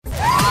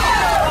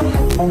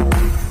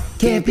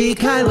Can't beat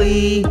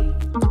Kylie.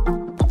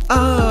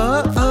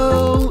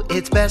 Oh,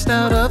 it's best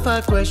out of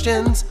 5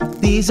 questions.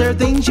 These are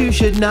things you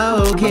should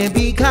know. Can't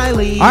beat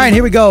Kylie. All right,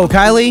 here we go,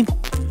 Kylie.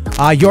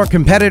 Your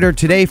competitor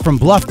today from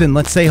Bluffton.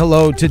 Let's say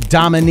hello to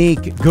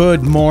Dominique.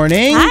 Good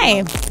morning.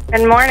 Hi.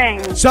 Good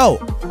morning. So,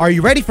 are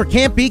you ready for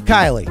Can't Beat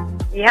Kylie?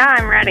 Yeah,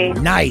 I'm ready.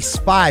 Nice.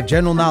 5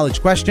 general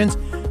knowledge questions.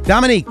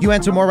 Dominique, you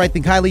answer more right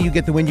than Kylie, you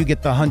get the win, you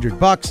get the $100.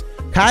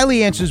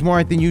 Kylie answers more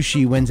right than you,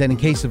 she wins. And in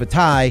case of a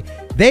tie,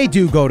 they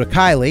do go to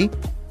Kylie.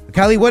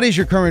 Kylie, what is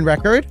your current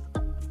record?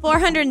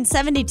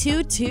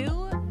 472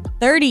 to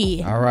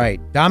 30. All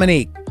right.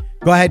 Dominique,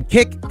 go ahead,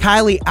 kick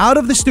Kylie out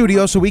of the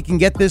studio so we can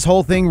get this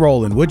whole thing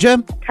rolling, would you?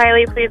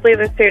 Kylie, please leave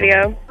the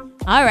studio.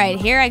 All right,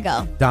 here I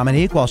go.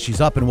 Dominique, while she's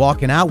up and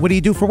walking out, what do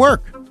you do for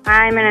work?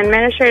 I'm an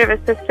administrative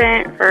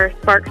assistant for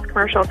Sparks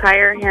Commercial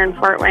Tire here in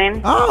Fort Wayne.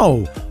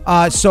 Oh,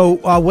 so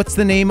what's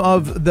the name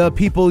of the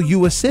people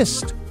you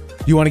assist?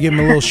 Do you want to give them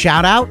a little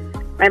shout out?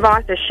 My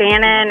boss is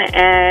Shannon,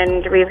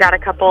 and we've got a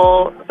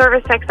couple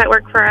service techs that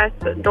work for us,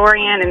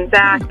 Dorian and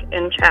Zach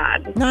and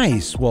Chad.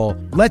 Nice. Well,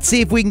 let's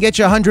see if we can get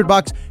you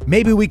 $100.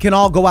 Maybe we can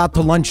all go out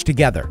to lunch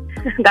together.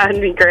 That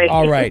would be great.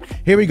 All right.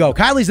 Here we go.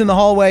 Kylie's in the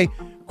hallway.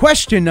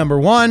 Question number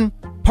 1.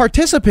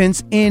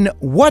 Participants in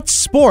what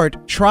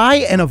sport try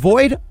and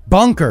avoid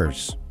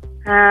bunkers?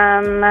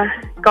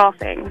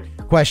 Golfing.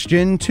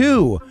 Question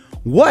 2.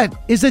 What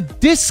is a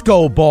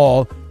disco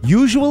ball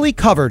usually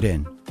covered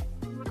in?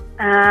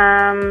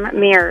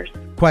 Mirrors.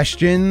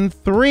 Question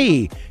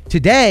 3.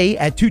 Today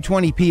at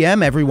 2:20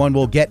 p.m., everyone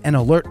will get an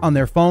alert on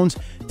their phones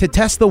to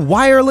test the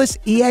wireless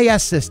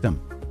EAS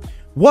system.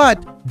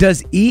 What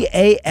does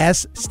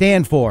EAS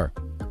stand for?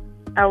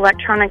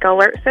 Electronic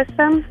Alert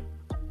System.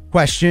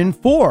 Question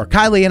 4.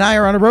 Kylie and I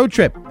are on a road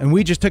trip, and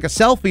we just took a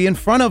selfie in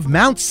front of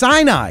Mount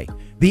Sinai,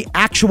 the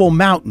actual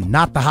mountain,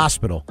 not the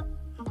hospital.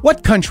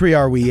 What country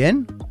are we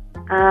in?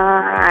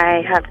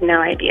 I have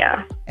no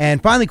idea.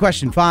 And finally,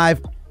 question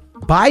 5.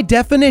 By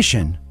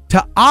definition,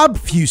 to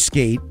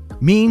obfuscate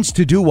means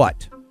to do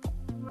what?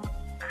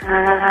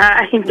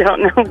 I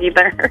don't know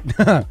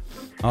either.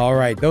 All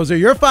right. Those are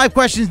your 5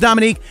 questions,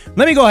 Dominique.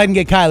 Let me go ahead and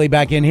get Kylie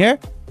back in here.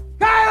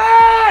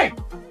 Kylie!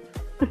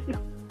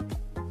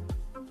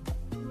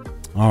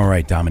 All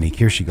right, Dominique.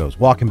 Here she goes.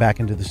 Walking back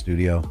into the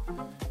studio.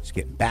 Just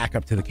getting back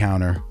up to the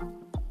counter.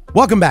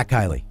 Welcome back,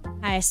 Kylie.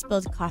 I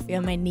spilled coffee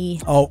on my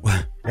knee. Oh,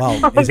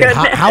 well, is it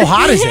hot? How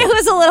hot is it? It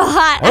was a little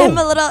hot.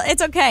 Oh.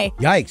 It's okay.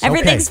 Yikes.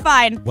 Everything's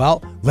fine.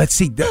 Well, let's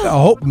see. I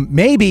hope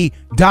maybe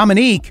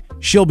Dominique,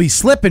 she'll be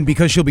slipping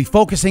because she'll be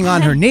focusing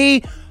on her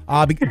knee.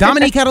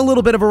 Dominique had a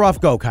little bit of a rough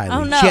go, Kylie.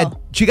 Oh,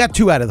 no. She got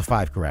 2 out of the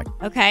 5 correct.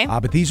 Okay.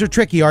 But these are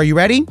tricky. Are you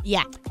ready?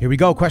 Yeah. Here we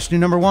go. Question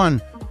number 1.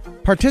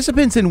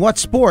 Participants in what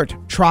sport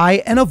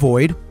try and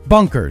avoid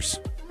bunkers?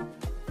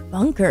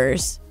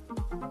 Bunkers?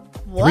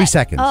 What? 3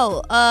 seconds.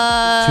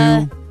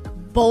 2.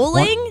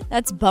 Bowling? 1.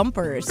 That's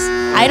bumpers.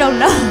 I don't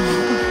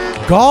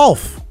know.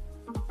 Golf.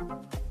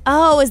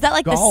 Oh, is that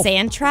like Golf. the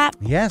sand trap?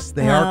 Yes,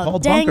 they are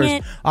called dang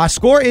bunkers. it.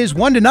 Score is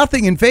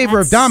 1-0 in favor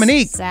of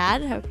Dominique.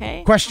 Sad.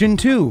 Okay. Question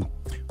 2.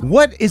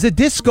 What is a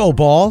disco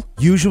ball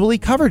usually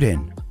covered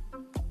in?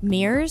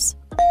 Mirrors?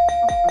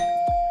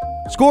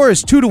 Score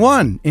is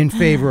 2-1 in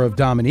favor of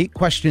Dominique.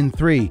 Question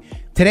 3.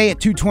 Today at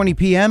 2:20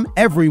 p.m.,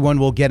 everyone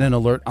will get an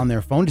alert on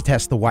their phone to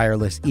test the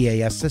wireless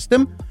EAS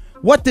system.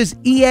 What does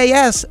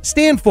EAS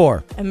stand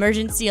for?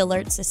 Emergency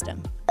Alert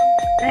System.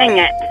 Dang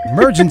it.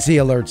 Emergency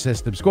Alert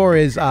System. Score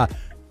is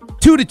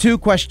 2-2.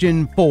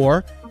 Question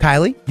 4.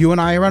 Kylie, you and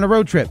I are on a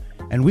road trip,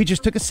 and we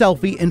just took a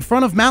selfie in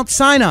front of Mount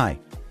Sinai,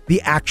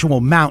 the actual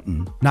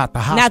mountain, not the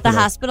hospital. Not the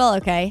hospital?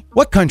 Okay.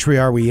 What country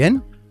are we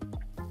in?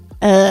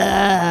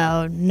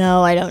 Oh,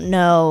 no, I don't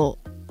know.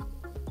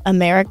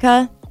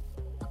 America?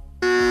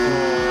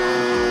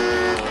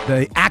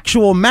 The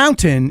actual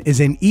mountain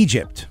is in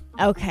Egypt.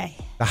 Okay.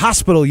 The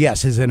hospital,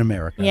 yes, is in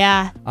America.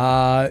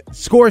 Yeah.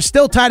 Score is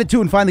still tied at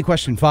 2, and finally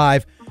question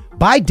 5.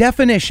 By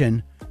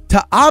definition,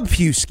 to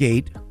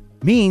obfuscate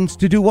means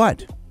to do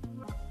what?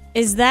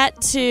 Is that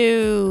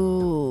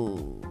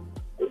to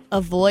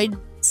avoid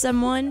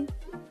someone?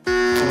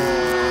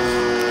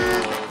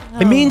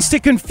 It means to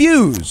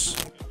confuse.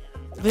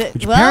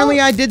 Which Well, apparently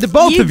I did to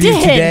both you of you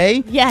did.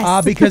 today.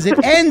 Yes. Because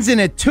it ends in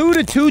a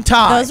 2-2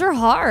 tie. Those are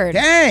hard.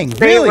 Dang,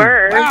 They really?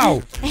 were.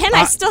 Wow. And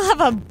I still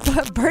have a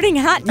burning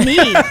hot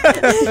knee.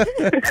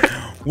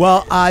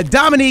 Well,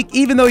 Dominique,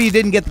 even though you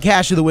didn't get the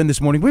cash of the win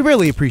this morning, we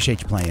really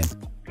appreciate you playing.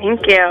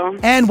 Thank you.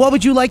 And what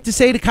would you like to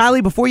say to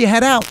Kylie before you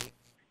head out?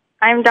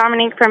 I'm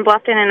Dominique from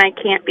Bluffton, and I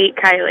can't beat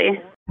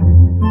Kylie.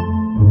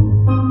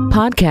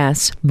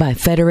 Podcasts by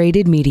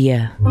Federated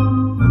Media.